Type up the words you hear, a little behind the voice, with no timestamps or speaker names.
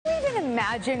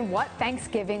imagine what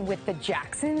Thanksgiving with the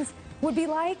Jacksons would be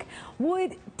like?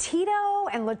 Would Tito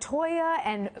and LaToya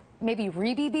and maybe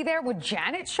Rebe be there? Would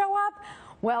Janet show up?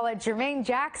 Well, at Jermaine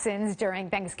Jackson's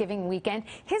during Thanksgiving weekend,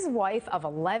 his wife of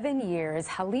 11 years,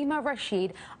 Halima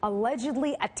Rashid,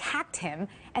 allegedly attacked him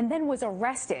and then was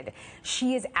arrested.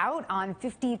 She is out on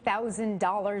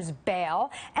 $50,000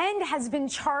 bail and has been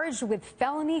charged with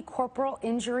felony corporal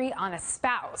injury on a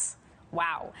spouse.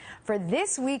 Wow. For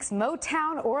this week's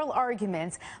Motown oral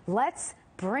arguments, let's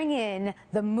bring in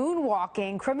the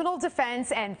moonwalking criminal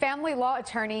defense and family law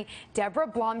attorney Deborah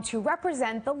Blum to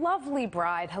represent the lovely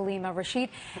bride Halima Rashid,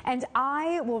 and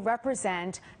I will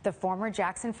represent the former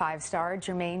Jackson five-star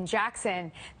Jermaine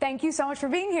Jackson. Thank you so much for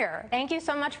being here. Thank you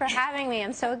so much for having me.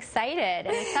 I'm so excited,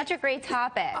 and it's such a great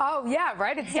topic. Oh yeah,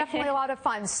 right. It's definitely a lot of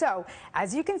fun. So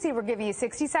as you can see, we're giving you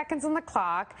 60 seconds on the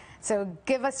clock. So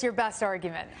give us your best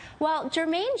argument. Well,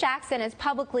 Jermaine Jackson has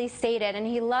publicly stated, and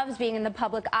he loves being in the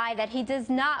public eye, that he does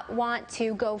not want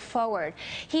to go forward.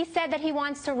 He said that he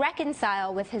wants to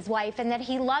reconcile with his wife and that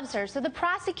he loves her. So the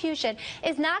prosecution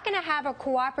is not going to have a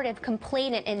cooperative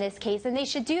complainant in this case, and they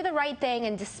should do the right thing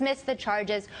and dismiss the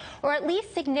charges or at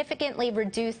least significantly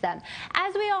reduce them.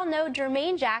 As we all know,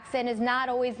 Jermaine Jackson is not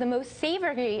always the most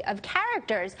savory of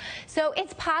characters. So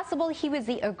it's possible he was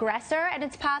the aggressor, and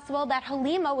it's possible that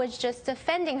Halima was just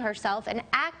defending herself and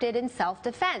acted in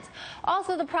self-defense.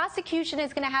 Also, the prosecution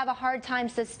is going to have a hard time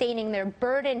sustaining their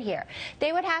burden here.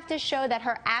 They would have to show that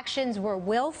her actions were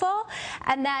willful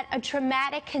and that a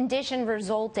traumatic condition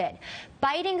resulted.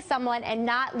 Biting someone and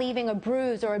not leaving a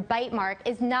bruise or a bite mark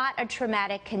is not a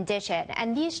traumatic condition,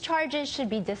 and these charges should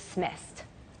be dismissed.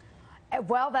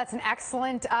 Well, that's an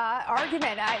excellent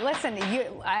argument. Listen,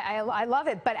 I love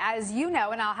it. But as you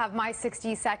know, and I'll have my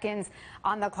 60 seconds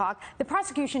on the clock, the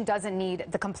prosecution doesn't need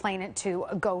the complainant to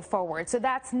go forward. So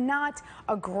that's not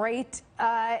a great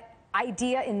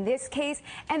idea in this case,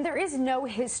 and there is no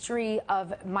history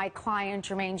of my client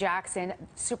Jermaine Jackson,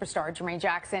 superstar Jermaine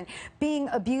Jackson, being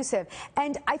abusive.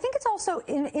 And I think it's also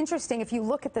interesting, if you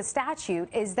look at the statute,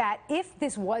 is that if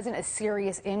this wasn't a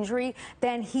serious injury,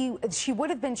 then she would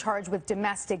have been charged with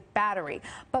domestic battery.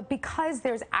 But because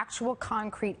there's actual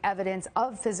concrete evidence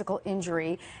of physical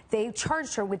injury, they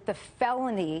charged her with the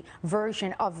felony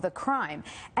version of the crime.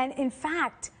 And in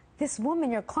fact, this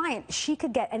woman, your client, she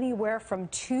could get anywhere from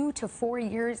 2 to 4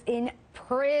 years in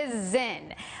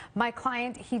prison. My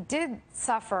client, he did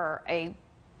suffer a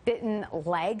bitten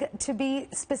leg, to be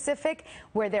specific,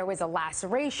 where there was a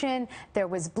laceration, there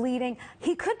was bleeding.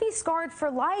 He could be scarred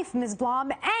for life, Ms.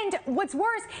 Blum. And what's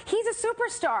worse, he's a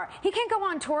superstar. He can't go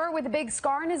on tour with a big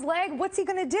scar in his leg. What's he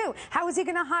going to do? How is he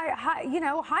going to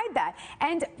hide that?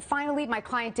 And finally, my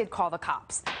client did call the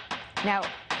cops. Now,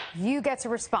 you get to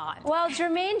respond. Well,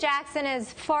 Jermaine Jackson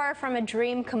is far from a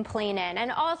dream complainant. And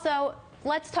also,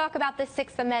 let's talk about the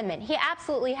Sixth Amendment. He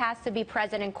absolutely has to be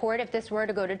present in court if this were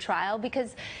to go to trial,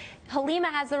 because Halima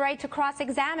has the right to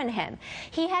cross-examine him.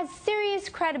 He has serious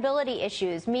credibility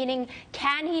issues, meaning,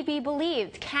 can he be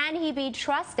believed? Can he be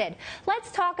trusted?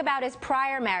 Let's talk about his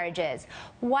prior marriages.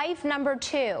 Wife number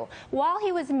 2. While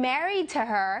he was married to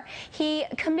her, he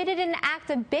committed an act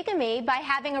of bigamy by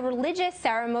having a religious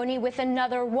ceremony with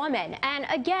another woman. And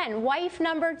again, wife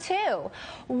number 2.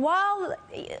 While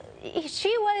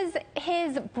she was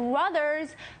his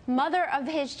brother's mother of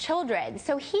his children.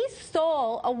 So he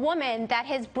stole a woman that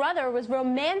his brother was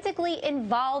romantically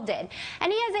involved in.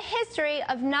 And he has a history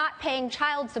of not paying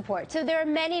child support. So there are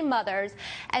many mothers,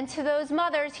 and to those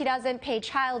mothers, he doesn't pay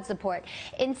child support.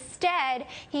 Instead,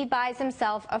 he buys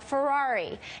himself a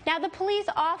Ferrari. Now, the police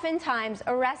oftentimes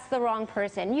arrest the wrong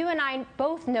person. You and I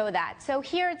both know that. So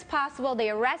here it's possible they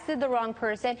arrested the wrong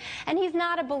person, and he's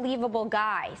not a believable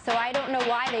guy. So I don't know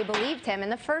why they believed him in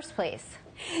the first place.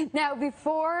 Now,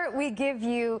 before we give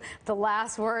you the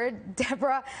last word,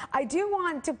 Deborah, I do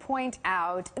want to point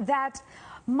out that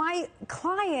my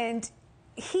client,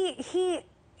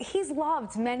 he's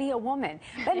loved many a woman,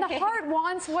 and the heart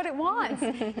wants what it wants.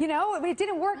 You know, it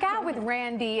didn't work out with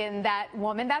Randy and that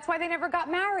woman. That's why they never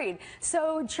got married.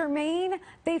 So Jermaine,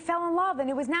 they fell in love, and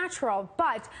it was natural.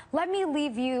 But let me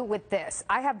leave you with this.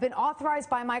 I have been authorized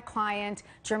by my client,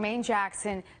 Jermaine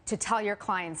Jackson, to tell your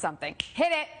client something.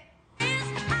 Hit it.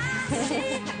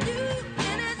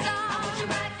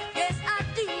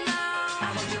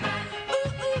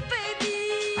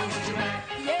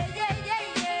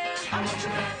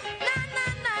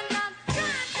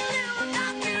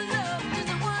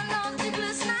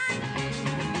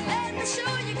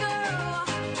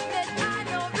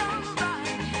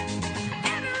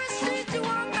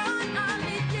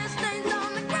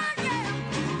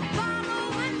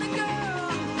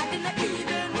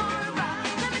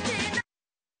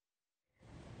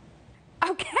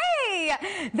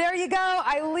 There you go.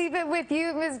 I leave it with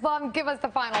you, Ms. Blum. Give us the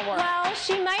final word. Well,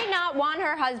 she might not want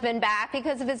her husband back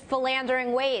because of his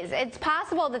philandering ways. It's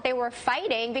possible that they were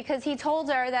fighting because he told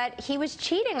her that he was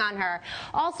cheating on her.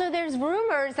 Also, there's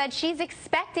rumors that she's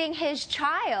expecting his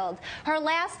child. Her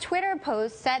last Twitter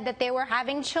post said that they were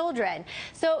having children.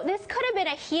 So this could have been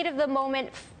a heat of the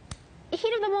moment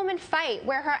fight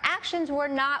where her actions were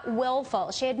not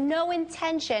willful. She had no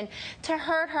intention to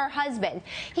hurt her husband.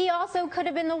 He also could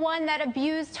have been the one that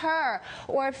abused her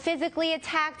or physically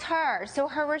attacked her. So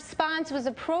her response was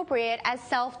appropriate as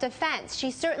self-defense.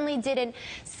 She certainly didn't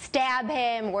stab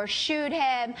him or shoot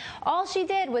him. All she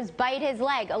did was bite his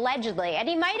leg, allegedly. And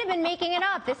he might have been making it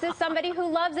up. This is somebody who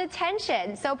loves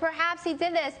attention. So perhaps he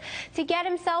did this to get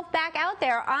himself back out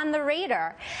there on the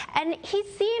radar. And he's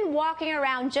seen walking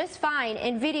around just fine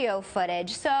in video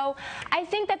footage. So I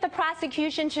think that the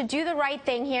prosecution should do the right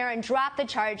thing here and drop the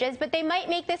charges, but they might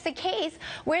make this a case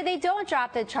where they don't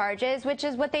drop the charges, which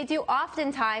is what they do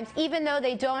oftentimes, even though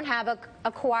they don't have a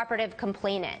cooperative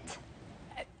complainant.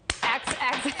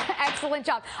 Excellent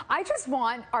job. I just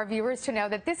want our viewers to know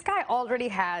that this guy already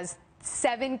has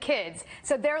 7 kids.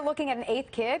 So they're looking at an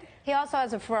 8th kid. He also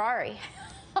has a Ferrari.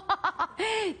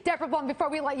 Deborah Blum, before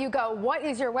we let you go, what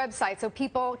is your website so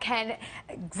people can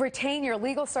retain your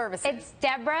legal services? It's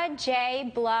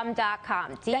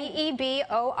DeborahJBlum.com.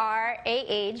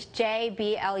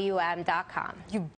 DeborahJBlum.com. You